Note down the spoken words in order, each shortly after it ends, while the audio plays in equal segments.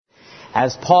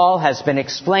as Paul has been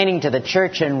explaining to the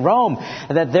church in Rome,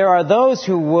 that there are those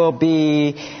who will be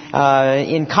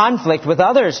in conflict with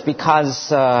others because,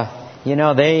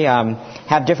 they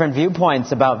have different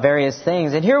viewpoints about various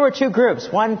things. And here were two groups.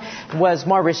 One was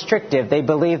more restrictive. They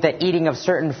believed that eating of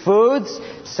certain foods,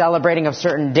 celebrating of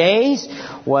certain days,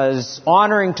 was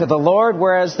honoring to the Lord,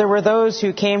 whereas there were those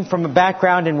who came from a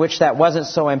background in which that wasn't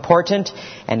so important.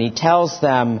 And he tells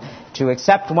them to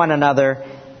accept one another.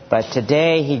 But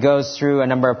today he goes through a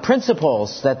number of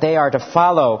principles that they are to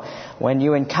follow when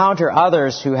you encounter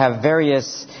others who have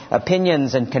various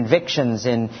opinions and convictions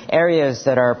in areas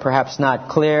that are perhaps not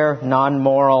clear,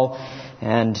 non-moral,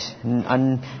 and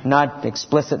not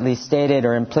explicitly stated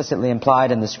or implicitly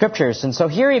implied in the Scriptures. And so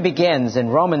here he begins in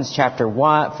Romans chapter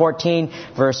 14,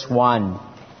 verse 1.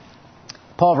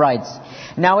 Paul writes,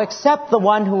 "Now accept the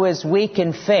one who is weak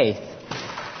in faith,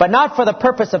 but not for the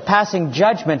purpose of passing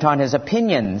judgment on his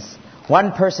opinions.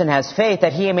 One person has faith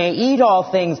that he may eat all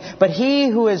things, but he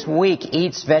who is weak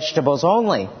eats vegetables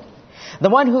only. The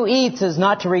one who eats is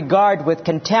not to regard with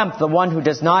contempt the one who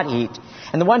does not eat,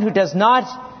 and the one who does not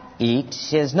eat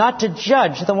is not to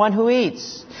judge the one who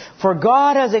eats. For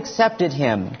God has accepted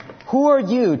him. Who are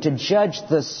you to judge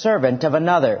the servant of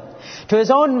another? To his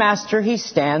own master he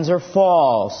stands or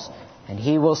falls, and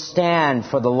he will stand,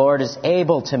 for the Lord is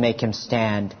able to make him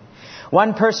stand.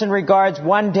 One person regards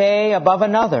one day above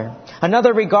another.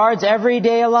 Another regards every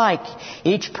day alike.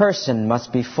 Each person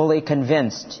must be fully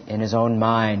convinced in his own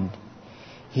mind.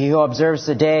 He who observes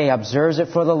the day observes it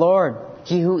for the Lord.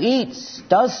 He who eats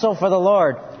does so for the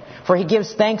Lord, for he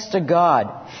gives thanks to God.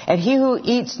 And he who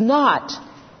eats not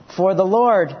for the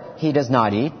Lord, he does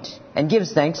not eat, and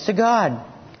gives thanks to God.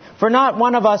 For not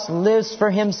one of us lives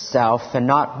for himself, and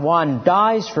not one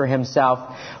dies for himself.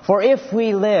 For if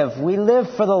we live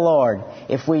for the Lord.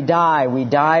 If we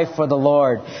die for the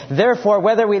Lord. Therefore,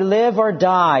 whether we live or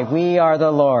die, we are the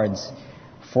Lord's.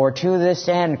 For to this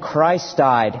end Christ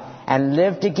died, and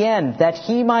lived again, that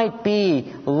he might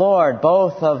be Lord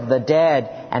both of the dead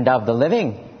and of the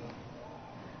living.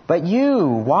 But you,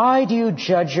 why do you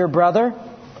judge your brother?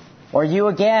 Or you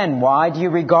again, why do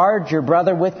you regard your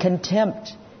brother with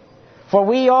contempt? For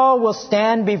we all will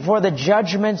stand before the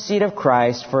judgment seat of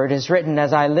Christ. For it is written,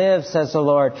 as I live, says the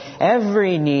Lord,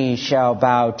 every knee shall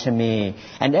bow to me,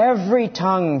 and every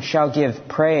tongue shall give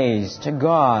praise to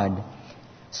God.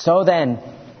 So then,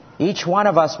 each one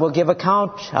of us will give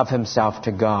account of himself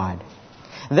to God.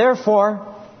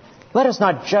 Therefore, let us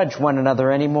not judge one another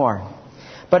anymore,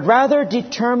 but rather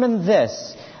determine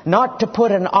this, not to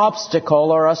put an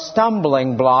obstacle or a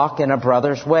stumbling block in a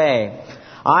brother's way.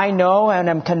 I know and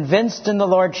am convinced in the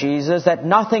Lord Jesus that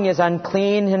nothing is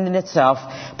unclean in itself,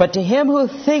 but to him who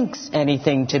thinks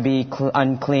anything to be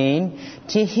unclean,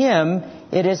 to him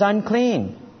it is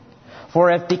unclean.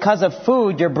 For if because of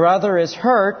food your brother is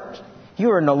hurt, you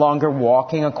are no longer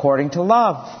walking according to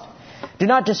love. Do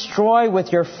not destroy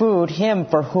with your food him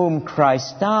for whom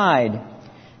Christ died.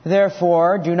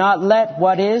 Therefore, do not let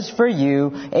what is for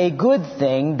you a good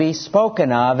thing be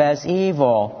spoken of as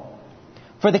evil.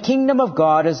 For the kingdom of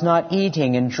God is not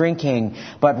eating and drinking,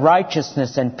 but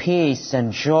righteousness and peace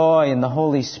and joy in the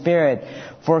Holy Spirit.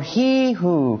 For he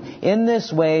who in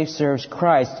this way serves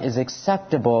Christ is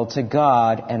acceptable to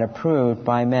God and approved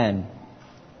by men.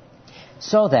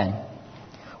 So then,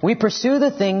 we pursue the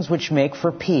things which make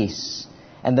for peace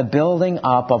and the building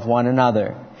up of one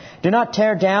another. Do not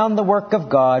tear down the work of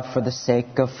God for the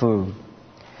sake of food.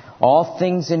 All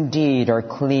things indeed are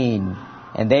clean,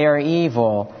 and they are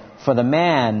evil for the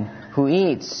man who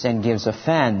eats and gives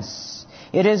offense.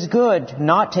 It is good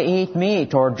not to eat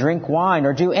meat or drink wine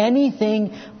or do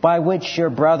anything by which your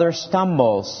brother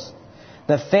stumbles.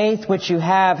 The faith which you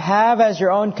have as your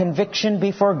own conviction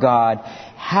before God.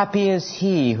 Happy is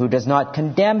he who does not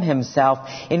condemn himself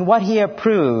in what he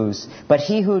approves, but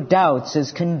he who doubts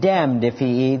is condemned if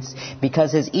he eats,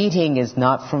 because his eating is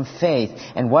not from faith,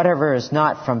 and whatever is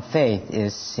not from faith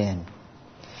is sin.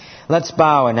 Let's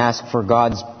bow and ask for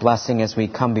God's blessing as we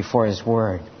come before his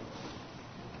word.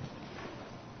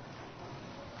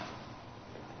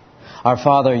 Our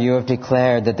Father, you have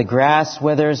declared that the grass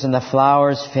withers and the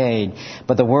flowers fade,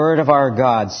 but the word of our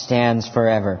God stands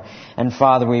forever. And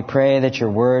Father, we pray that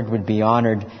your word would be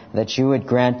honored, that you would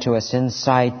grant to us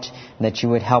insight, and that you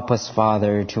would help us,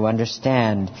 Father, to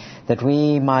understand, that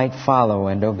we might follow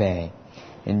and obey.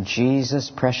 In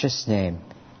Jesus' precious name,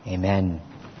 amen.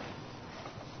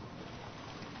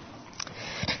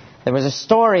 There was a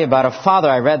story about a father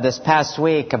I read this past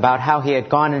week about how he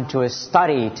had gone into his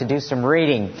study to do some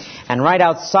reading. And right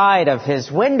outside of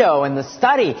his window in the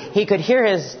study, he could hear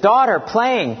his daughter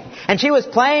playing. And she was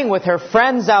playing with her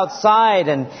friends outside,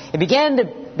 and it began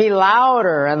to be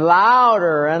louder and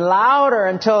louder and louder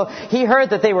until he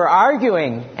heard that they were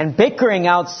arguing and bickering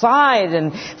outside.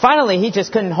 And finally, he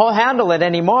just couldn't handle it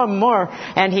anymore.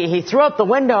 And he threw up the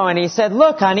window and he said,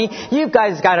 "Look, honey, you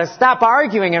guys got to stop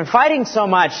arguing and fighting so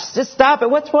much. Just stop it.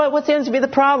 What seems to be the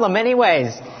problem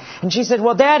anyways?" And she said,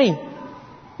 "Well, Daddy,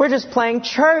 we're just playing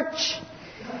church."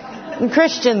 And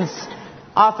Christians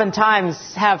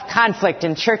oftentimes have conflict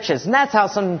in churches, and that's how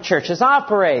some churches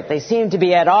operate. They seem to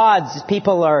be at odds.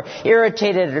 People are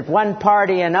irritated at one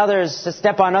party and others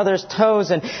step on others'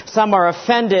 toes, and some are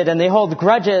offended and they hold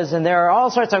grudges, and there are all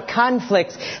sorts of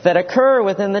conflicts that occur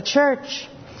within the church.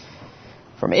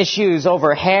 From issues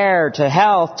over hair to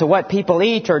health to what people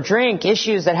eat or drink,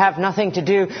 issues that have nothing to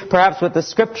do perhaps with the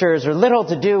Scriptures or little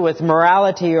to do with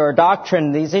morality or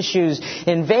doctrine. These issues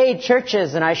invade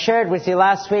churches, and I shared with you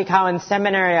last week how in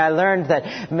seminary I learned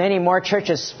that many more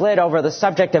churches split over the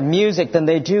subject of music than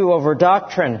they do over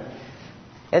doctrine.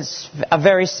 It's a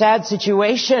very sad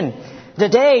situation.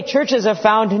 Today, churches have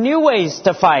found new ways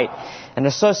to fight. An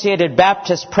Associated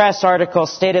Baptist Press article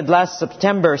stated last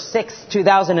September 6,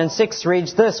 2006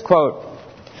 reads this, quote,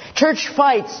 "Church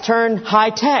fights turn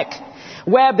high-tech.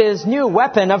 Web is new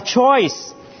weapon of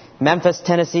choice." Memphis,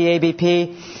 Tennessee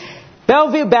ABP.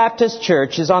 Bellevue Baptist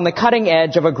Church is on the cutting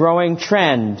edge of a growing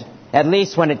trend, at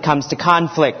least when it comes to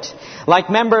conflict.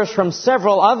 Like members from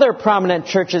several other prominent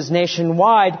churches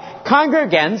nationwide,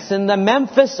 congregants in the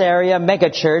Memphis area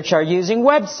megachurch are using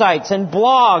websites and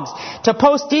blogs to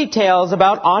post details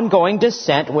about ongoing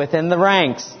dissent within the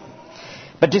ranks.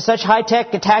 But do such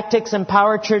high-tech tactics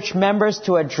empower church members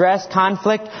to address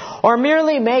conflict, or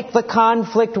merely make the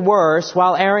conflict worse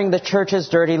while airing the church's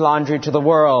dirty laundry to the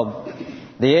world?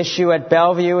 The issue at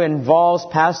Bellevue involves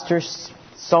Pastor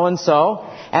so-and-so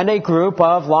and a group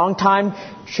of longtime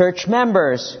church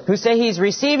members who say he's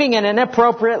receiving an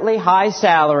inappropriately high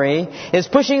salary, is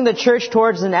pushing the church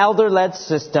towards an elder-led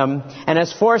system, and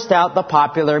has forced out the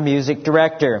popular music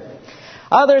director.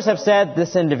 Others have said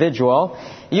this individual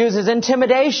uses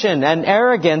intimidation and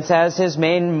arrogance as his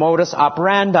main modus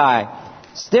operandi.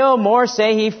 Still more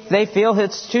say they feel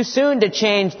it's too soon to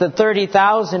change the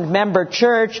 30,000-member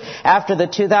church after the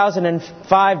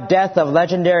 2005 death of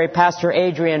legendary Pastor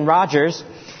Adrian Rogers.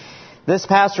 This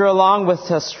pastor, along with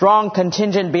a strong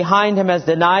contingent behind him, has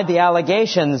denied the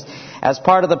allegations. As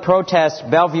part of the protest,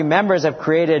 Bellevue members have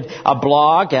created a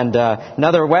blog and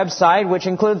another website which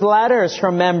includes letters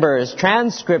from members,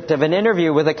 transcript of an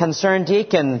interview with a concerned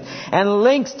deacon, and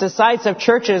links to sites of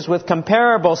churches with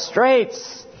comparable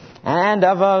straits. And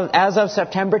as of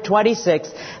September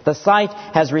 26th, the site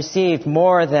has received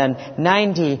more than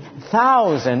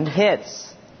 90,000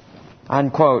 hits,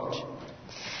 unquote.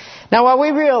 Now, while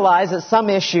we realize that some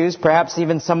issues, perhaps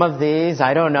even some of these,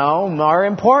 I don't know, are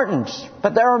important,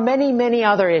 but there are many, many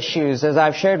other issues, as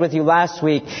I've shared with you last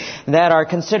week, that are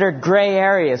considered gray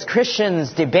areas.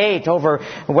 Christians debate over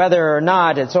whether or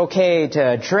not it's okay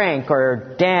to drink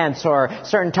or dance or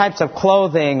certain types of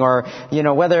clothing, or,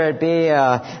 whether it be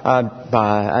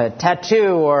a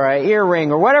tattoo or an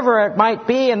earring or whatever it might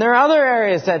be. And there are other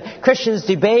areas that Christians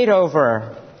debate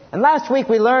over. And last week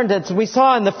we learned that we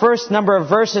saw in the first number of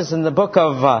verses in the book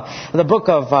of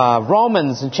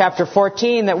Romans in chapter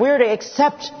 14 that we're to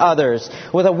accept others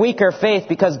with a weaker faith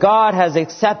because God has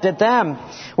accepted them.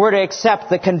 We're to accept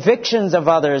the convictions of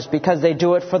others because they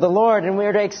do it for the Lord, and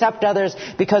we're to accept others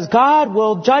because God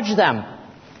will judge them.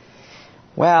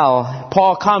 Well,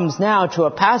 Paul comes now to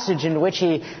a passage in which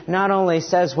he not only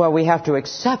says, well, we have to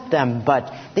accept them,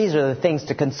 but these are the things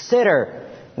to consider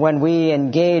when we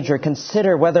engage or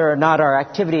consider whether or not our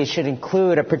activities should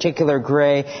include a particular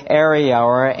gray area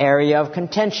or an area of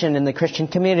contention in the Christian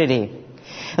community.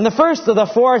 And the first of the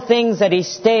four things that he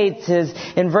states is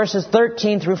in verses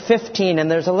 13 through 15, and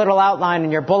there's a little outline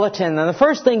in your bulletin. And the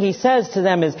first thing he says to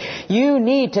them is, you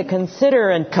need to consider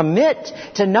and commit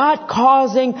to not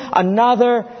causing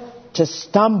another to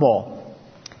stumble.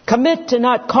 Commit to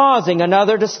not causing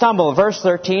another to stumble. Verse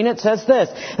 13, it says this,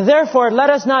 therefore let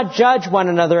us not judge one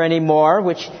another anymore,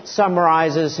 which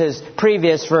summarizes his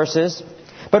previous verses,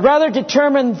 but rather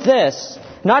determine this,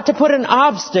 not to put an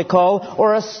obstacle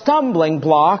or a stumbling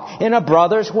block in a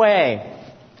brother's way.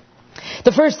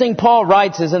 The first thing Paul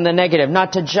writes is in the negative,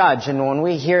 not to judge. And when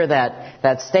we hear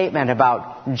that statement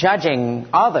about judging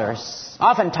others,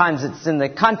 oftentimes it's in the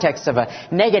context of a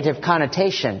negative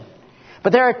connotation.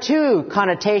 But there are two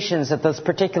connotations that this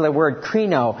particular word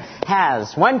krino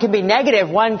has. One can be negative,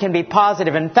 one can be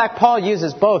positive. In fact, Paul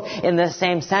uses both in the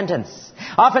same sentence.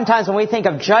 Oftentimes when we think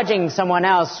of judging someone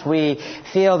else, we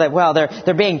feel that, well,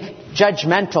 they're being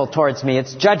judgmental towards me.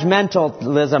 It's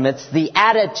judgmentalism. It's the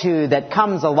attitude that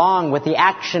comes along with the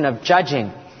action of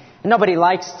judging. Nobody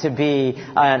likes to be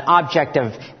an object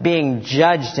of being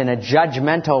judged in a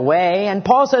judgmental way. And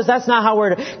Paul says that's not how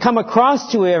we're to come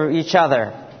across to each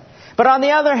other. But on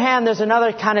the other hand, there's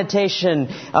another connotation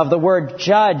of the word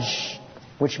judge,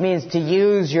 which means to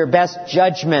use your best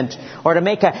judgment or to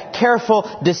make a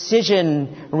careful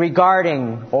decision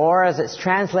regarding, or as it's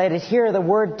translated here, the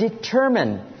word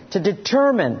determine, to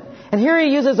determine. And here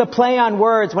he uses a play on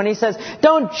words when he says,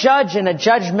 don't judge in a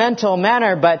judgmental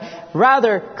manner, but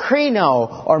rather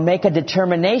krino, or make a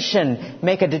determination.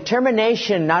 Make a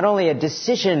determination, not only a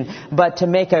decision, but to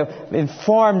make an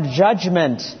informed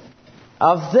judgment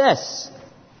of this.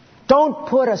 Don't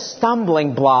put a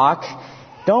stumbling block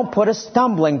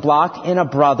in a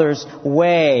brother's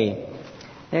way.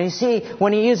 And you see,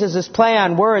 when he uses this play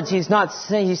on words, he's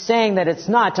saying that it's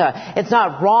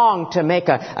not wrong to make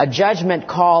a judgment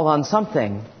call on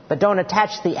something. But don't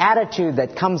attach the attitude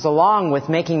that comes along with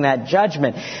making that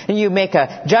judgment. And you make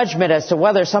a judgment as to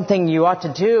whether something you ought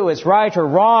to do is right or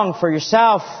wrong for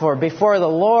yourself or before the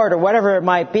Lord or whatever it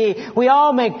might be. We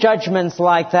all make judgments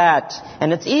like that.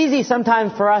 And it's easy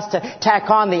sometimes for us to tack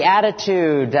on the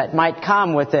attitude that might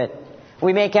come with it.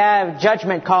 We make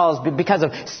judgment calls because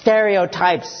of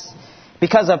stereotypes,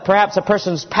 because of perhaps a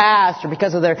person's past, or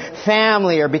because of their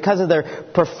family, or because of their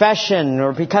profession,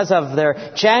 or because of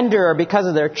their gender, or because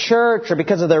of their church, or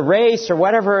because of their race, or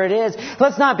whatever it is.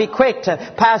 Let's not be quick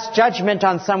to pass judgment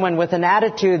on someone with an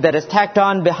attitude that is tacked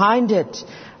on behind it.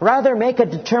 Rather, make a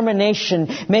determination,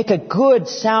 make a good,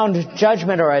 sound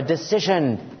judgment or a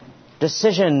decision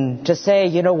to say,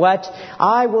 you know what,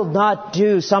 I will not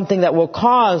do something that will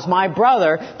cause my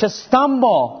brother to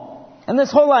stumble. And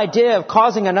this whole idea of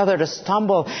causing another to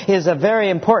stumble is a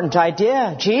very important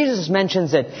idea. Jesus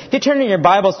mentions it. If you turn in your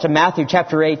Bibles to Matthew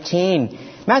chapter 18,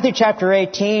 Matthew chapter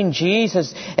 18,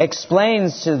 Jesus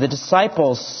explains to the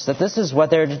disciples that this is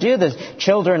what they're to do. The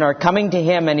children are coming to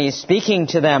Him and He's speaking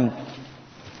to them.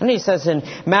 And He says in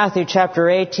Matthew chapter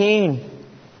 18,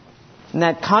 in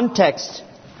that context,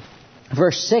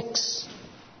 verse 6,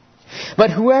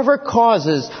 but whoever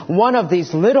causes one of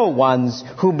these little ones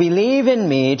who believe in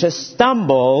me to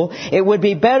stumble, it would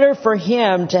be better for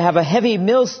him to have a heavy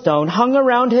millstone hung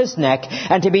around his neck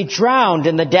and to be drowned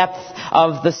in the depth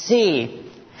of the sea.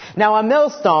 Now, a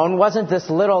millstone wasn't this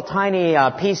little tiny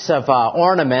piece of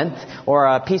ornament or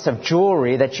a piece of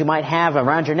jewelry that you might have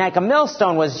around your neck. A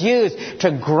millstone was used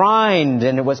to grind,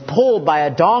 and it was pulled by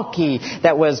a donkey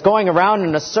that was going around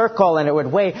in a circle, and it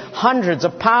would weigh hundreds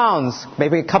of pounds,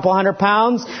 maybe a couple 100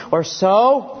 pounds or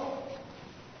so.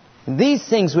 These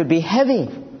things would be heavy,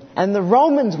 and the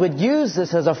Romans would use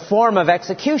this as a form of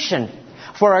execution.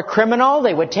 For a criminal,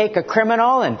 they would take a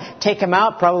criminal and take him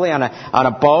out probably on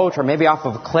a boat or maybe off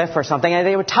of a cliff or something. And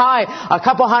they would tie a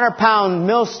couple 100-pound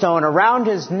millstone around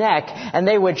his neck and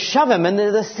they would shove him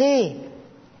into the sea.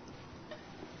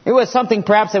 It was something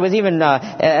perhaps that was even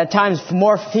at times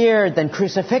more feared than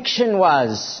crucifixion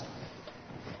was.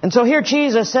 And so here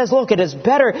Jesus says, look, it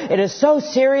is so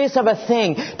serious of a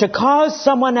thing to cause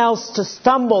someone else to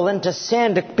stumble into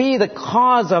sin, to be the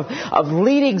cause of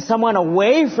leading someone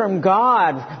away from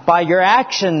God by your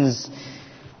actions,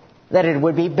 that it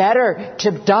would be better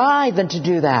to die than to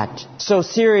do that. So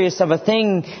serious of a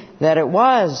thing that it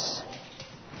was.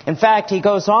 In fact, he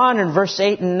goes on in verse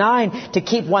 8 and 9 to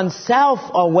keep oneself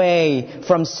away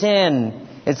from sin.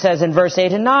 It says in verse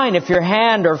 8 and 9, if your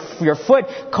hand or your foot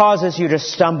causes you to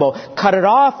stumble, cut it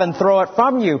off and throw it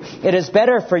from you. It is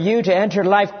better for you to enter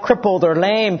life crippled or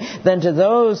lame than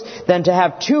to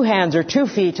have 2 hands or 2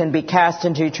 feet and be cast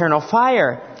into eternal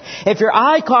fire. If your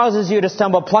eye causes you to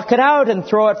stumble, pluck it out and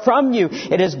throw it from you.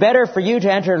 It is better for you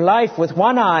to enter life with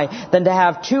 1 eye than to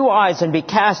have 2 eyes and be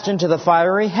cast into the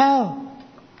fiery hell.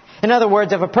 In other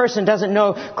words, if a person doesn't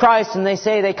know Christ and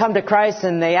they come to Christ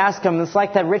and they ask Him, it's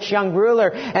like that rich young ruler,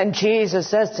 and Jesus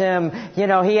says to him,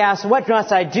 he asks, what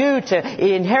must I do to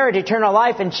inherit eternal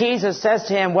life? And Jesus says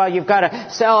to him, well, you've got to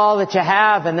sell all that you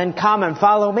have and then come and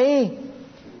follow me.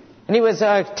 And He was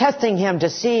testing him to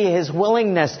see his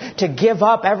willingness to give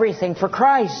up everything for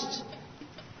Christ.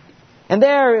 And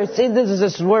there,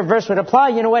 this verse would apply.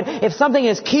 You know what? If something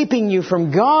is keeping you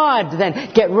from God,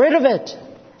 then get rid of it.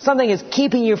 Something is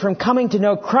keeping you from coming to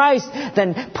know Christ,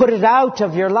 then put it out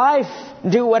of your life.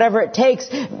 Do whatever it takes,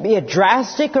 be it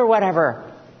drastic or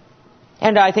whatever.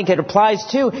 And I think it applies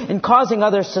too in causing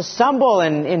others to stumble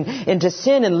and into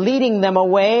sin and leading them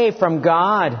away from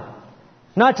God.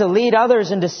 Not to lead others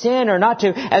into sin, or not to,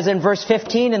 as in verse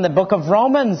 15 in the book of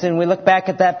Romans, and we look back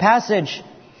at that passage.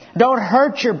 Don't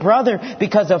hurt your brother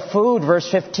because of food, verse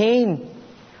 15.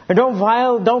 Or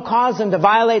don't cause them to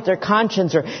violate their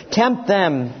conscience or tempt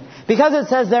them. Because it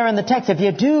says there in the text, if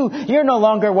you do, you're no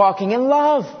longer walking in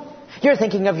love. You're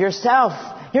thinking of yourself.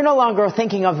 You're no longer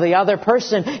thinking of the other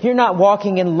person. You're not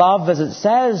walking in love as it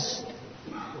says.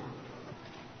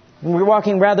 We're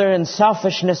walking rather in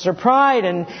selfishness or pride.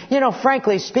 And,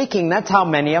 frankly speaking, that's how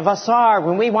many of us are.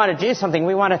 When we want to do something,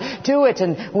 we want to do it.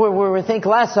 And we think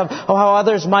less of how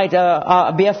others might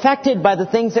be affected by the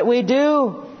things that we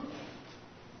do.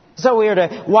 So we are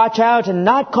to watch out and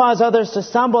not cause others to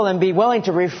stumble, and be willing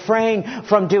to refrain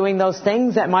from doing those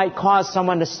things that might cause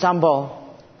someone to stumble.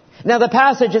 Now, the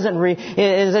passage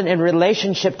isn't in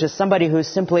relationship to somebody who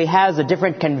simply has a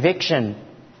different conviction,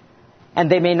 and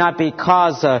they may not be to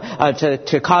cause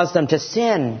them to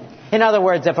sin. In other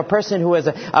words, if a person who is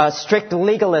a strict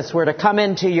legalist were to come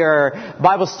into your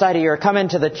Bible study or come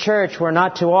into the church, we're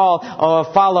not to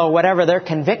all follow whatever their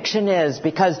conviction is,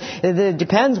 because it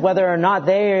depends whether or not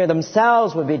they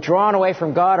themselves would be drawn away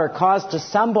from God or caused to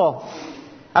stumble.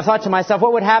 I've thought to myself,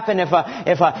 what would happen if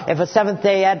a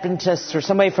Seventh-day Adventist or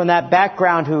somebody from that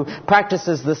background who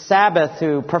practices the Sabbath,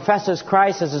 who professes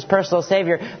Christ as his personal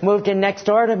Savior, moved in next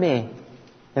door to me?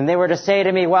 And they were to say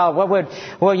to me,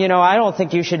 I don't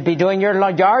think you should be doing your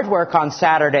yard work on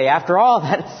Saturday. After all,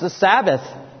 that's the Sabbath.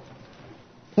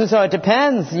 And so it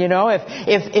depends,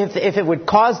 if it would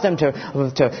cause them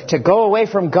to go away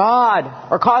from God,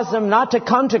 or cause them not to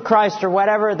come to Christ or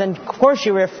whatever, then of course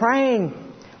you refrain.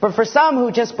 But for some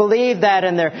who just believe that,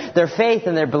 and their faith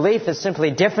and their belief is simply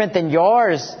different than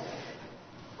yours,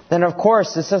 then of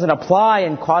course this doesn't apply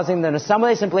in causing them to stumble.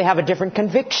 They simply have a different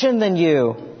conviction than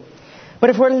you. But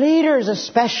if we're leaders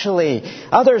especially,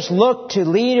 others look to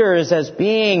leaders as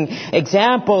being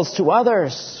examples to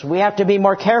others. We have to be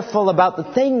more careful about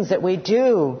the things that we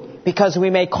do, because we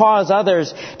may cause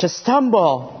others to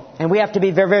stumble. And we have to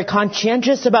be very, very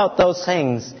conscientious about those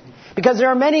things. Because there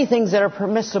are many things that are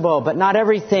permissible, but not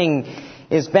everything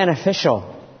is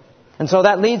beneficial. And so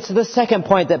that leads to the second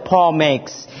point that Paul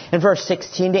makes in verse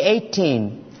 16 to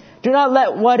 18. Do not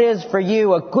let what is for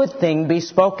you a good thing be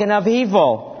spoken of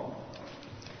evil.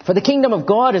 For the kingdom of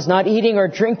God is not eating or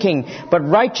drinking, but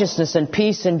righteousness and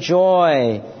peace and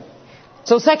joy.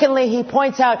 So secondly, he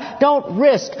points out, don't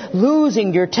risk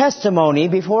losing your testimony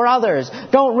before others.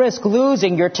 Don't risk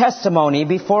losing your testimony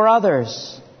before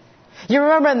others. You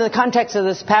remember in the context of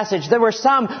this passage, there were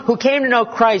some who came to know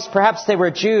Christ. Perhaps they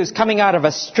were Jews coming out of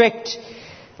a strict,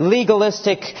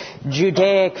 legalistic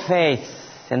Judaic faith.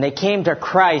 And they came to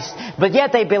Christ. But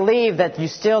yet they believed that you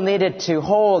still needed to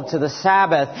hold to the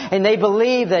Sabbath. And they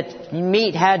believed that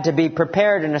meat had to be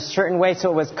prepared in a certain way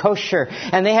so it was kosher.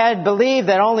 And they had believed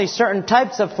that only certain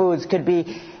types of foods could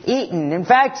be eaten. In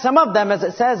fact, some of them, as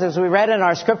it says, as we read in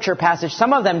our scripture passage,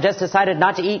 some of them just decided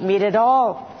not to eat meat at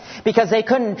all, because they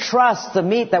couldn't trust the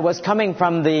meat that was coming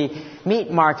from the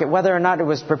meat market, whether or not it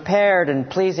was prepared and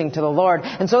pleasing to the Lord.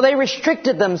 And so they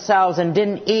restricted themselves and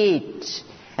didn't eat.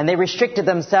 And they restricted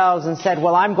themselves and said,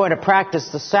 I'm going to practice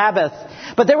the Sabbath.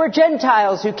 But there were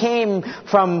Gentiles who came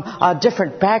from a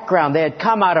different background. They had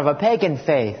come out of a pagan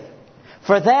faith.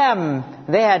 For them,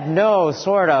 they had no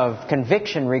sort of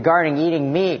conviction regarding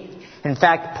eating meat. In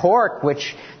fact, pork,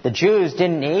 which the Jews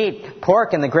didn't eat,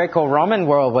 pork in the Greco-Roman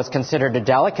world was considered a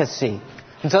delicacy.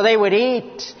 And so they would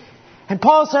eat. And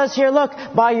Paul says here, look,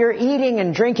 by your eating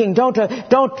and drinking,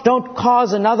 don't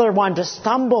cause another one to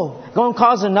stumble. Don't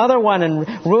cause another one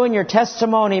and ruin your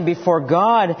testimony before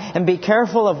God. And be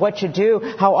careful of what you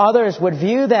do, how others would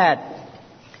view that.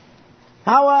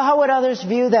 How would others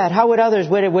view that?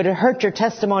 Would it hurt your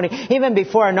testimony even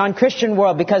before a non-Christian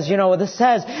world? Because what this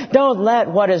says, don't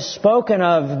let what is spoken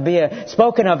of be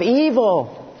spoken of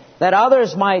evil, that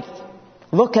others might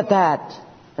look at that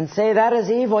and say that is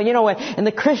evil. In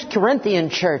the Corinthian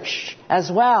church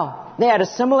as well, they had a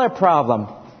similar problem.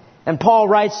 And Paul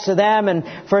writes to them in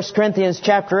 1 Corinthians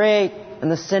chapter 8,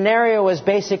 and the scenario was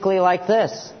basically like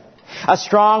this. A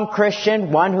strong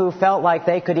Christian, one who felt like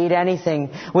they could eat anything,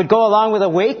 would go along with a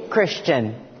weak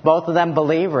Christian, both of them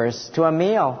believers, to a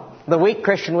meal. The weak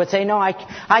Christian would say, no, I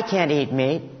can't eat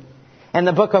meat. In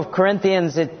the book of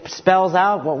Corinthians, it spells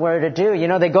out what we're to do.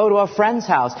 They go to a friend's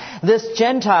house. This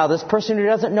Gentile, this person who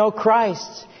doesn't know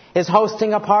Christ, is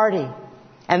hosting a party.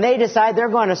 And they decide they're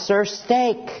going to serve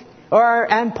steak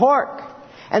and pork.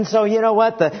 And so,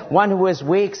 the one who is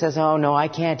weak says, oh, no, I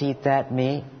can't eat that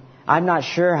meat. I'm not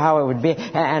sure how it would be.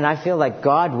 And I feel like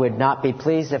God would not be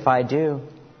pleased if I do.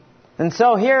 And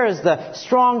so here is the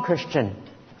strong Christian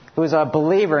who's a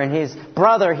believer, and his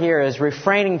brother here is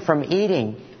refraining from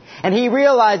eating. And he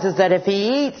realizes that if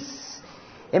he eats,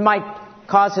 it might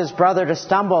cause his brother to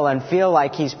stumble and feel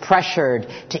like he's pressured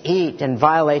to eat and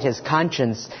violate his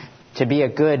conscience to be a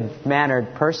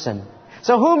good-mannered person.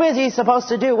 So whom is he supposed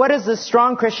to do? What is the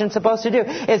strong Christian supposed to do?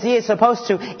 Is he supposed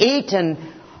to eat and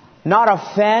not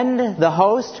offend the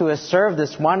host who has served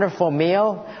this wonderful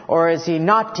meal? Or is he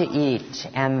not to eat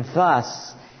and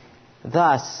thus,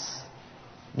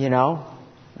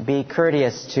 be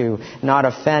courteous to not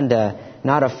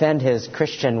offend his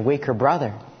Christian weaker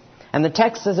brother? And the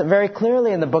text says it very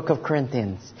clearly in the book of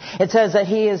Corinthians. It says that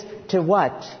he is to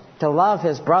what? To love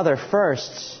his brother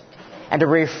first and to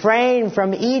refrain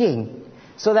from eating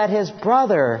so that his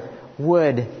brother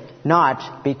would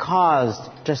not be caused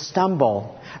to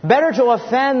stumble. Better to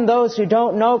offend those who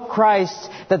don't know Christ,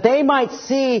 that they might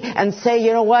see and say,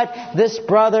 you know what? This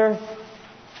brother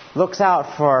looks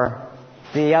out for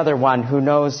the other one who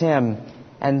knows him.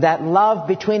 And that love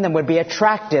between them would be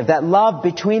attractive. That love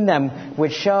between them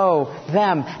would show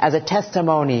them as a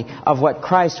testimony of what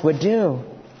Christ would do.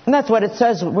 And that's what it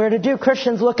says we're to do.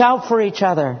 Christians look out for each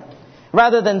other.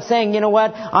 Rather than saying, you know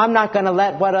what, I'm not going to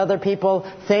let what other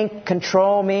people think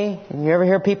control me. You ever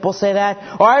hear people say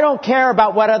that? Or I don't care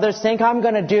about what others think. I'm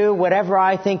going to do whatever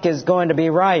I think is going to be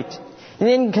right.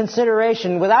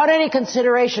 And without any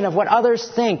consideration of what others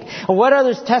think, or what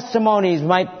others' testimonies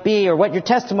might be, or what your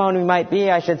testimony might be,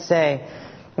 I should say.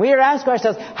 We are to ask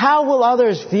ourselves, how will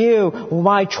others view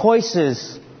my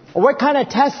choices? Or what kind of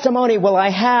testimony will I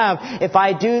have if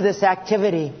I do this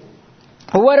activity?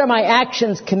 Or what are my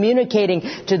actions communicating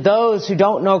to those who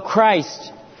don't know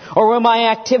Christ? Or will my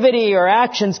activity or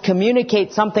actions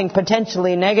communicate something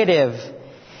potentially negative?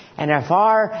 And if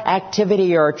our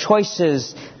activity or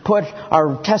choices put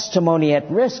our testimony at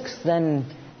risk, then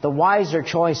the wiser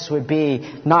choice would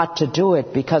be not to do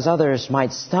it because others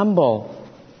might stumble.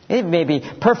 It may be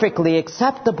perfectly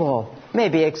acceptable. It may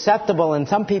be acceptable in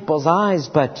some people's eyes,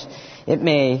 but it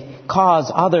may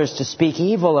cause others to speak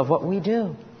evil of what we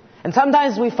do. And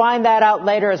sometimes we find that out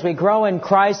later as we grow in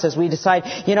Christ, as we decide,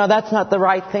 that's not the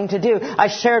right thing to do. I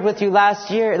shared with you last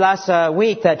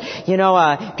week that,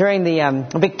 during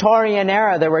the Victorian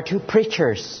era, there were two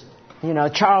preachers.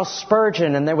 Charles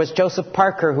Spurgeon, and there was Joseph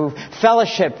Parker, who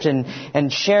fellowshipped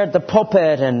and shared the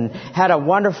pulpit and had a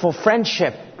wonderful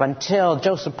friendship until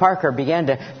Joseph Parker began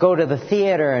to go to the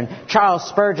theater, and Charles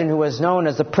Spurgeon, who was known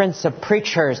as the Prince of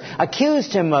Preachers,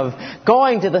 accused him of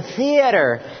going to the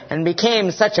theater, and became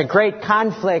such a great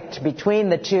conflict between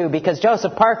the two because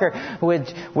Joseph Parker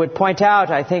would point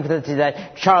out, I think,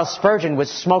 that Charles Spurgeon would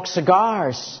smoke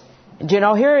cigars.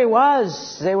 Here he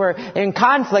was. They were in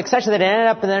conflict such that it ended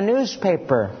up in the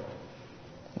newspaper.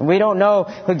 We don't know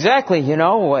exactly,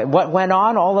 what went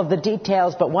on, all of the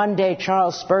details, but one day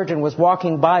Charles Spurgeon was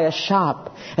walking by a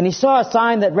shop and he saw a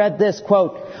sign that read this,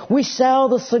 quote, "We sell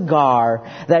the cigar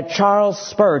that Charles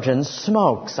Spurgeon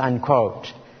smokes,"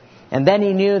 unquote. And then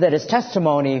he knew that his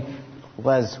testimony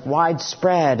was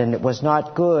widespread and it was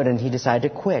not good, and he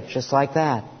decided to quit just like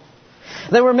that.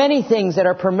 There were many things that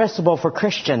are permissible for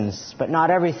Christians, but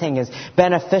not everything is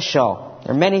beneficial.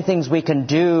 There are many things we can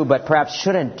do, but perhaps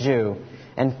shouldn't do.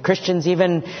 And Christians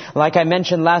even, like I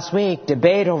mentioned last week,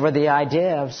 debate over the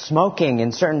idea of smoking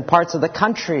in certain parts of the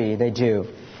country. They do.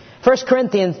 1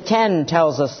 Corinthians 10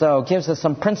 tells us, though, gives us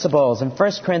some principles in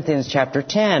 1 Corinthians chapter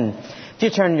 10. If you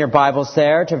turn your Bibles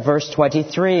there to verse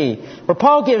 23, where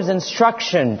Paul gives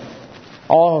instruction,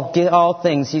 all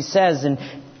things. He says in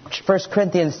 1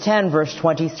 Corinthians 10, verse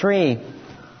 23,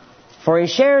 for he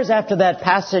shares after that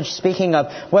passage speaking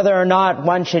of whether or not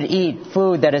one should eat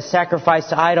food that is sacrificed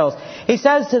to idols. He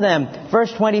says to them,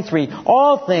 verse 23,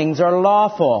 all things are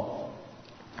lawful,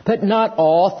 but not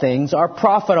all things are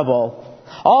profitable.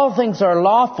 All things are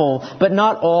lawful, but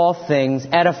not all things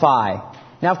edify.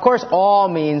 Now, of course, all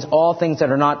means all things that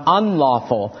are not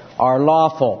unlawful are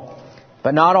lawful,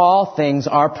 but not all things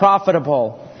are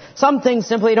profitable. Some things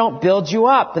simply don't build you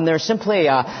up, and they're simply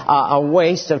a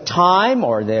waste of time,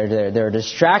 or they're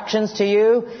distractions to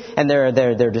you, and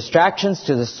they're distractions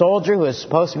to the soldier who is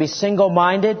supposed to be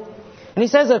single-minded. And he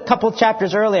says a couple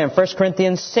chapters earlier in 1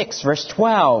 Corinthians 6, verse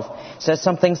 12, says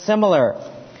something similar.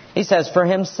 He says, for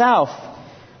himself,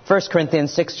 1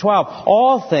 Corinthians 6:12,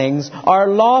 all things are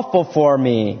lawful for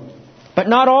me, but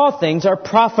not all things are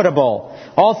profitable.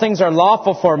 All things are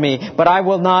lawful for me, but I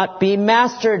will not be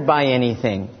mastered by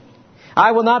anything.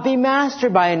 I will not be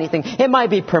mastered by anything. It might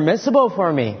be permissible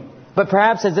for me, but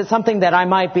perhaps is it something that I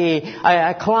might be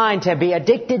inclined to be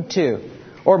addicted to?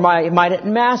 Or might it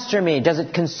master me? Does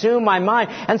it consume my mind?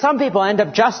 And some people end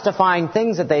up justifying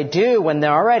things that they do when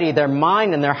they're already, their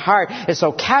mind and their heart is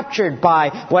so captured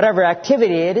by whatever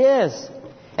activity it is.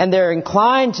 And they're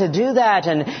inclined to do that.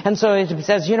 And so it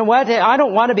says, you know what? I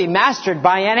don't want to be mastered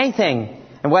by anything.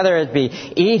 And whether it be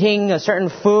eating a certain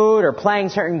food or playing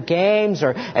certain games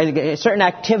or certain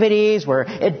activities where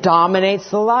it dominates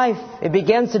the life. It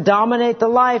begins to dominate the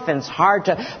life, and it's hard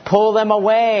to pull them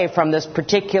away from this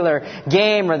particular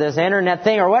game or this internet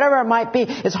thing or whatever it might be.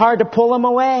 It's hard to pull them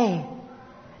away.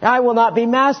 I will not be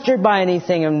mastered by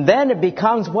anything. And then it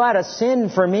becomes what? A sin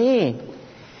for me.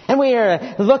 And we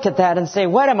look at that and say,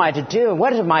 what am I to do?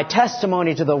 What is my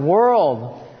testimony to the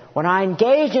world? When I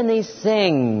engage in these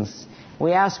things,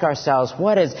 we ask ourselves,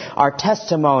 what is our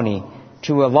testimony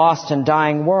to a lost and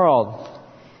dying world?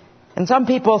 And some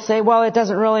people say, well, it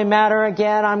doesn't really matter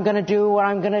again. I'm going to do what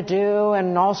I'm going to do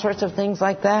and all sorts of things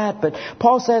like that. But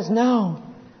Paul says, no,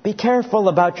 be careful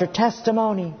about your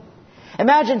testimony.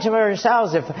 Imagine to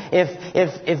yourselves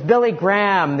if Billy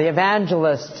Graham, the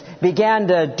evangelist, began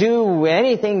to do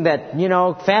anything that,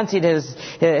 fancied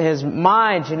his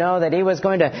mind, that he was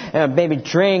going to maybe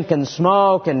drink and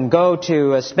smoke and go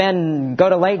to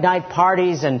late night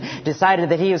parties and decided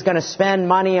that he was going to spend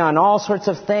money on all sorts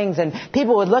of things. And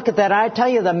people would look at that. I tell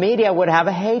you, the media would have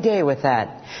a heyday with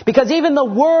that. Because even the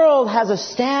world has a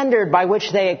standard by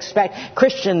which they expect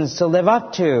Christians to live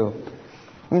up to.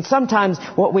 And sometimes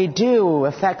what we do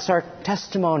affects our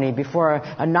testimony before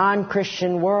a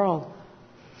non-Christian world.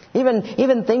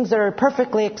 Even things that are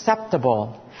perfectly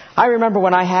acceptable. I remember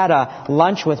when I had a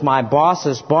lunch with my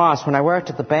boss's boss when I worked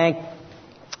at the bank.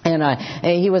 And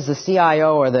he was the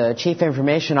CIO or the Chief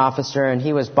Information Officer, and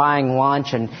he was buying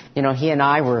lunch, and he and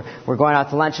I were going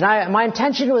out to lunch. And my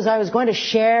intention was I was going to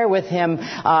share with him.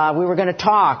 We were going to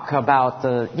talk about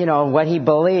what he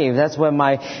believed. That's what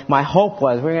my hope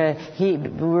was. We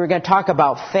were going to talk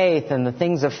about faith and the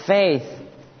things of faith.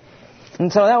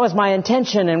 And so that was my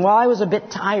intention. And I was a bit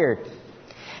tired.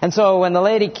 And so when the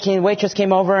waitress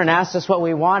came over and asked us what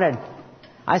we wanted,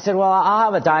 I said, well,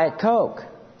 I'll have a Diet Coke.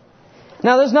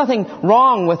 Now, there's nothing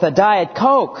wrong with a Diet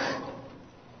Coke,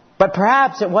 but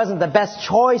perhaps it wasn't the best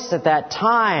choice at that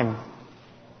time.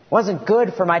 It wasn't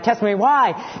good for my testimony.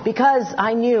 Why? Because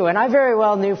I knew, and I very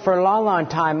well knew for a long, long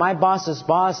time, my boss's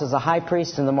boss is a high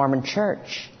priest in the Mormon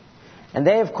Church. And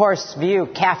they, of course, view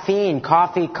caffeine,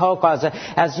 coffee, Coke as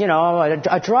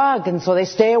a drug, and so they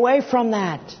stay away from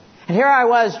that. And here I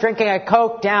was drinking a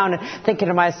Coke down and thinking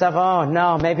to myself, oh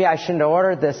no, maybe I shouldn't have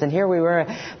ordered this. And here we were.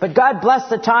 But God blessed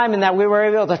the time in that we were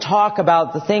able to talk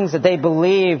about the things that they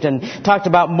believed and talked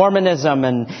about Mormonism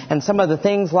and some of the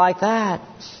things like that.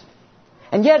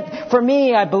 And yet, for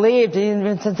me, I believed,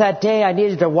 even since that day, I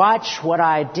needed to watch what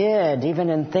I did, even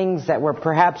in things that were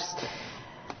perhaps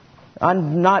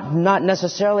not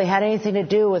necessarily had anything to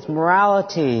do with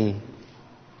morality.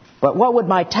 But what would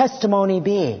my testimony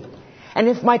be? And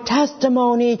if my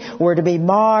testimony were to be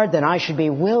marred, then I should be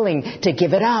willing to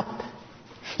give it up.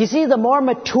 You see, the more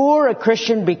mature a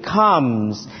Christian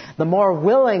becomes, the more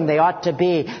willing they ought to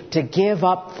be to give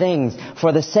up things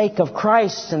for the sake of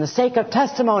Christ and the sake of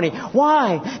testimony.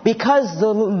 Why? Because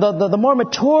the more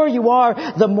mature you are,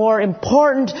 the more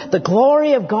important the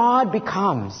glory of God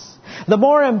becomes. The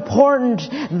more important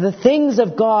the things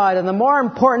of God, and the more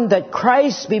important that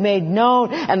Christ be made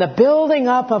known, and the building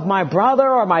up of my brother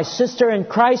or my sister in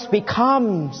Christ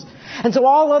becomes. And so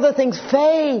all other things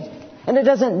fade, and it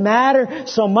doesn't matter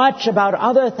so much about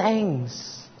other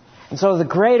things. And so the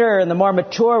greater and the more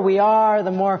mature we are,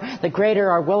 the greater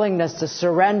our willingness to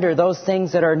surrender those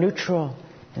things that are neutral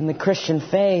in the Christian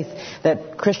faith,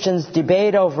 that Christians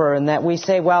debate over, and that we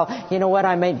say, well, you know what,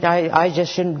 I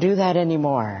just shouldn't do that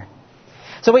anymore.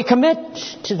 So we commit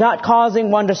to not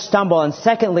causing one to stumble. And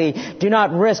secondly, do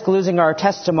not risk losing our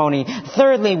testimony.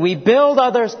 Thirdly, we build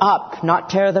others up,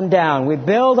 not tear them down. We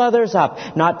build others up,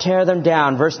 not tear them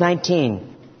down. Verse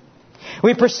 19.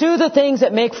 We pursue the things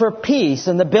that make for peace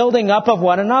and the building up of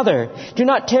one another. Do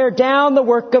not tear down the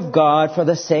work of God for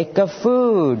the sake of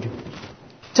food.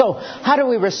 So, how do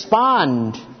we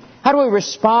respond? How do we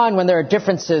respond when there are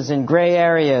differences in gray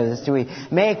areas? Do we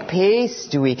make peace?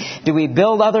 Do we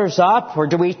build others up? Or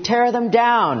do we tear them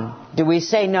down? Do we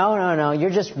say, no,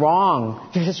 you're just wrong.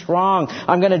 You're just wrong.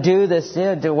 I'm going to do this,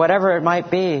 do whatever it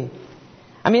might be.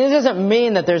 I mean, it doesn't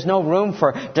mean that there's no room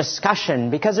for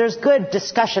discussion, because there's good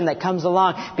discussion that comes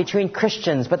along between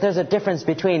Christians, but there's a difference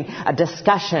between a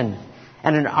discussion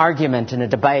and an argument and a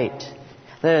debate.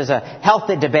 There's a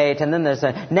healthy debate, and then there's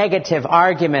a negative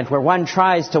argument where one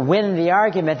tries to win the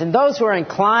argument. And those who are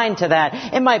inclined to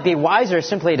that, it might be wiser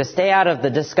simply to stay out of the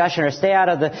discussion or stay out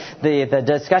of the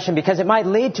discussion because it might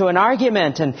lead to an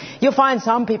argument. And you'll find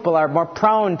some people are more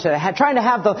prone to trying to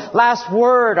have the last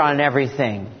word on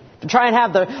everything, to try and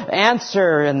have the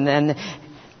answer and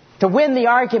to win the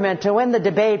argument, to win the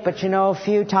debate. But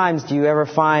few times do you ever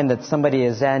find that somebody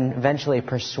is then eventually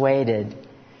persuaded.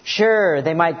 Sure,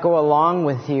 they might go along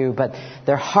with you, but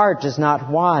their heart is not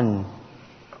one.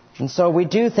 And so we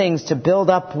do things to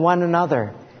build up one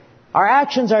another. Our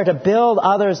actions are to build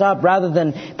others up rather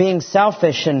than being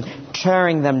selfish and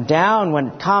tearing them down when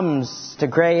it comes to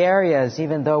gray areas,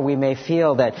 even though we may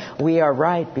feel that we are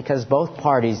right because both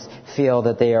parties feel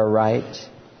that they are right.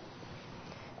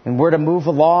 And we're to move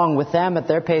along with them at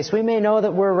their pace. We may know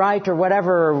that we're right or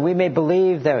whatever, or we may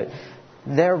believe that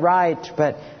they're right,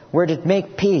 but we're to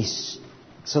make peace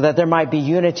so that there might be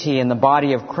unity in the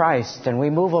body of Christ. And we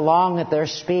move along at their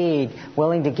speed,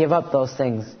 willing to give up those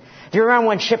things. Do you remember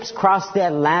when ships crossed the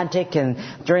Atlantic and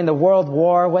during the World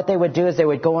War, what they would do is they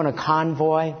would go on a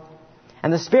convoy?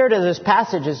 And the spirit of this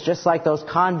passage is just like those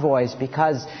convoys,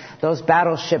 because those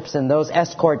battleships and those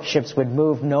escort ships would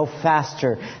move no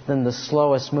faster than the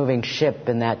slowest moving ship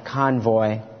in that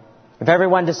convoy. If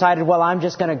everyone decided, well, I'm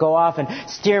just going to go off and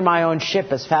steer my own ship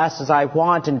as fast as I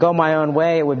want and go my own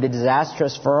way, it would be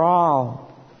disastrous for all.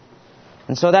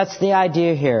 And so that's the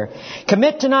idea here.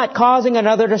 Commit to not causing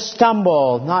another to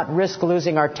stumble, not risk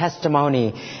losing our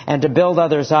testimony, and to build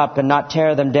others up and not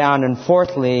tear them down. And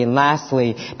fourthly and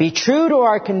lastly, be true to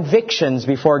our convictions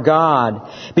before God.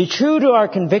 Be true to our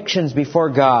convictions before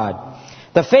God.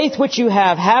 The faith which you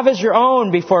have as your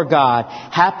own before God.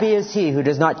 Happy is he who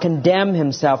does not condemn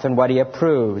himself in what he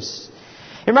approves.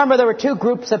 You remember there were two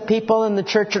groups of people in the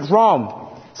church at Rome.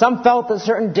 Some felt that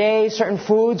certain days, certain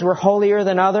foods were holier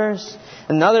than others.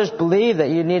 And others believed that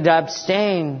you need to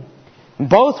abstain.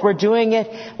 Both were doing it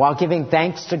while giving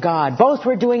thanks to God. Both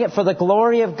were doing it for the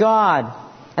glory of God.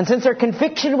 And since their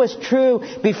conviction was true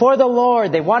before the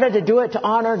Lord, they wanted to do it to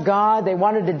honor God. They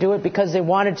wanted to do it because they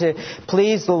wanted to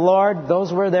please the Lord.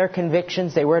 Those were their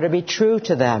convictions. They were to be true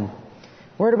to them.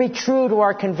 We're to be true to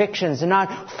our convictions and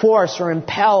not force or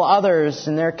impel others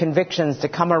in their convictions to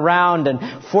come around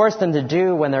and force them to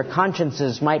do when their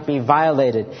consciences might be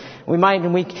violated. We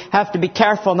have to be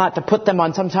careful not to put them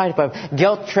on some type of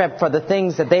guilt trip for the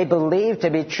things that they believe to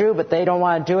be true, but they don't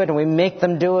want to do it, and we make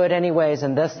them do it anyways,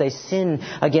 and thus they sin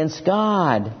against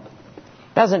God.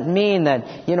 Doesn't mean that,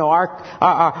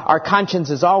 our conscience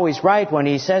is always right when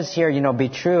he says here, be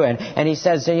true. And he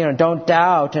says, don't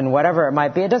doubt and whatever it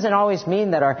might be. It doesn't always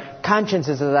mean that our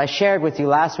consciences, as I shared with you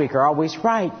last week, are always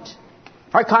right.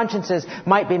 Our consciences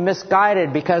might be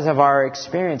misguided because of our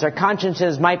experience. Our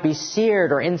consciences might be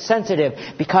seared or insensitive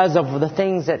because of the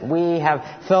things that we have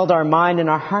filled our mind and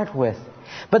our heart with.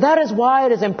 But that is why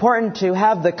it is important to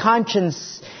have the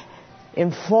conscience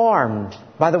informed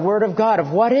by the Word of God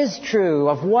of what is true,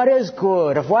 of what is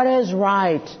good, of what is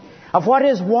right, of what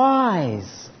is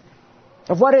wise,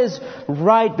 of what is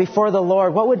right before the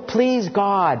Lord, what would please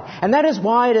God. And that is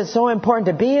why it is so important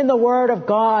to be in the Word of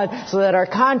God so that our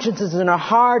consciences and our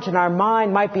heart and our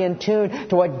mind might be in tune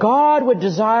to what God would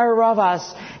desire of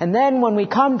us. And then when we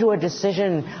come to a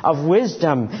decision of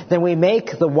wisdom, then we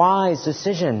make the wise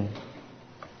decision.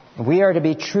 We are to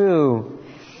be true.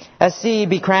 As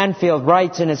C.B. Cranfield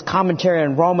writes in his commentary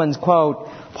on Romans, quote,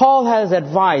 Paul has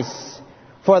advice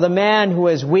for the man who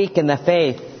is weak in the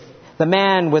faith, the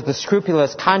man with the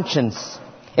scrupulous conscience.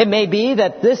 It may be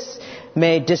that this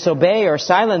may disobey or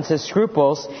silence his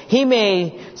scruples. He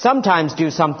may sometimes do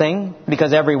something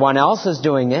because everyone else is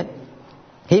doing it.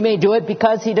 He may do it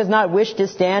because he does not wish to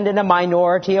stand in a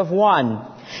minority of one.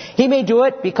 He may do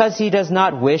it because he does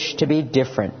not wish to be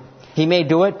different. He may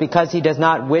do it because he does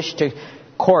not wish to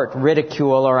court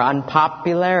ridicule or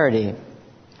unpopularity.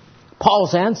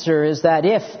 Paul's answer is that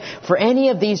if, for any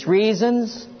of these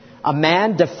reasons, a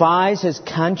man defies his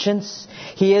conscience,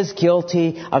 he is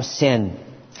guilty of sin.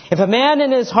 If a man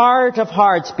in his heart of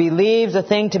hearts believes a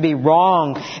thing to be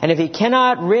wrong, and if he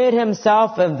cannot rid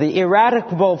himself of the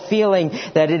ineradicable feeling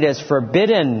that it is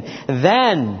forbidden,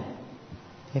 then,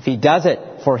 if he does it,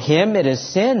 for him it is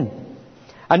sin.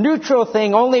 A neutral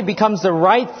thing only becomes the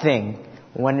right thing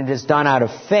when it is done out of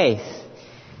faith,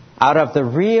 out of the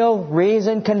real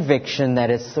reason conviction that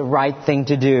it's the right thing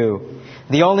to do.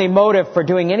 The only motive for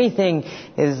doing anything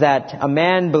is that a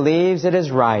man believes it is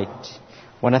right.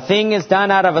 When a thing is done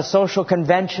out of a social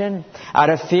convention, out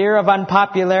of fear of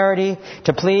unpopularity,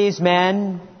 to please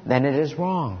men, then it is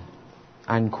wrong.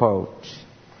 Unquote.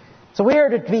 So we are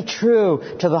to be true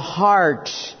to the heart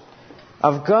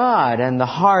of God and the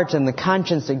heart and the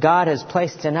conscience that God has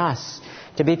placed in us.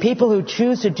 To be people who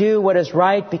choose to do what is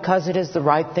right because it is the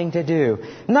right thing to do.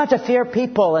 Not to fear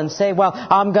people and say, well,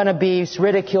 I'm going to be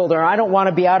ridiculed, or I don't want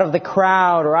to be out of the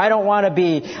crowd, or I don't want to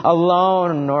be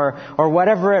alone, or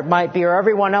whatever it might be, or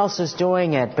everyone else is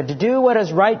doing it. But to do what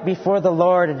is right before the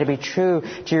Lord and to be true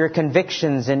to your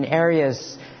convictions in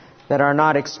areas that are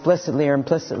not explicitly or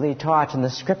implicitly taught in the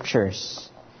Scriptures.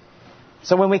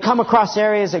 So when we come across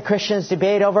areas that Christians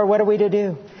debate over, what are we to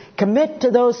do? Commit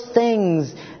to those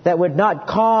things that would not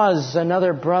cause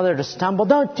another brother to stumble.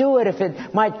 Don't do it if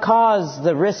it might cause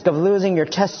the risk of losing your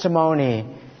testimony.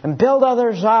 And build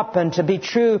others up and to be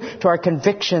true to our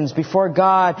convictions before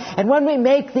God. And when we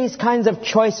make these kinds of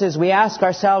choices, we ask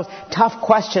ourselves tough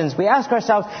questions. We ask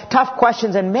ourselves tough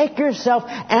questions and make yourself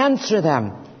answer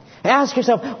them. Ask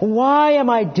yourself, why am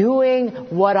I doing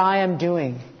what I am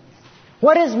doing?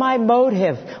 What is my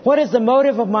motive? What is the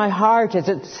motive of my heart? Is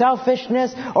it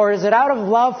selfishness, or is it out of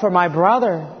love for my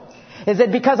brother? Is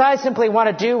it because I simply want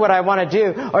to do what I want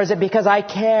to do? Or is it because I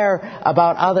care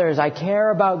about others? I care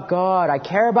about God. I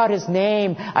care about His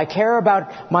name. I care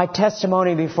about my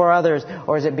testimony before others.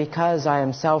 Or is it because I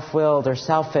am self-willed or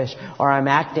selfish, or I'm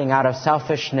acting out of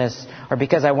selfishness, or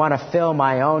because I want to fill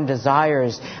my own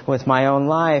desires with my own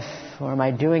life? Or am I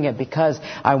doing it because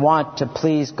I want to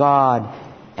please God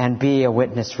and be a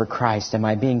witness for Christ? Am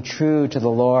I being true to the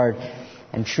Lord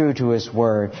and true to His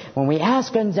Word? When we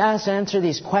answer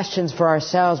these questions for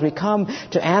ourselves, we come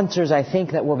to answers, I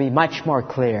think, that will be much more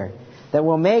clear. That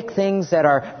will make things that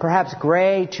are perhaps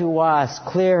gray to us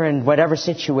clear in whatever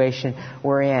situation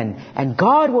we're in. And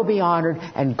God will be honored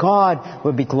and God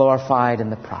will be glorified in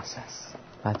the process.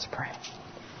 Let's pray.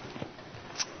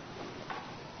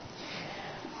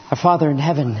 Our Father in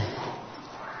heaven,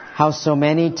 how so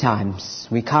many times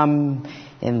we come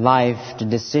in life to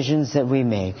decisions that we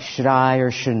make. Should I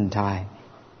or shouldn't I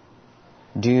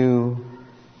do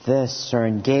this or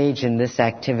engage in this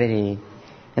activity?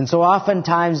 And so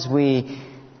oftentimes we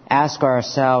ask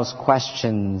ourselves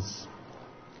questions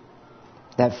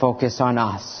that focus on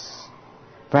us.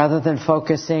 Rather than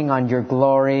focusing on your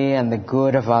glory and the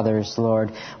good of others,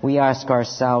 Lord, we ask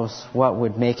ourselves what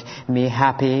would make me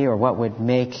happy, or what would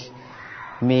make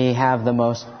me have the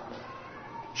most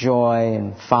joy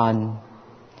and fun,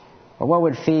 or what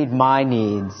would feed my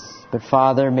needs. But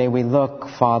Father, may we look,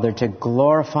 Father, to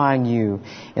glorifying You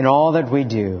in all that we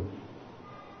do,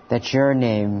 that Your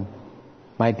name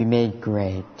might be made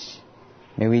great.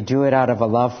 May we do it out of a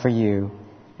love for You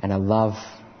and a love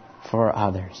for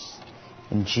others.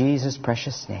 In Jesus'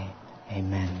 precious name,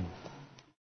 amen.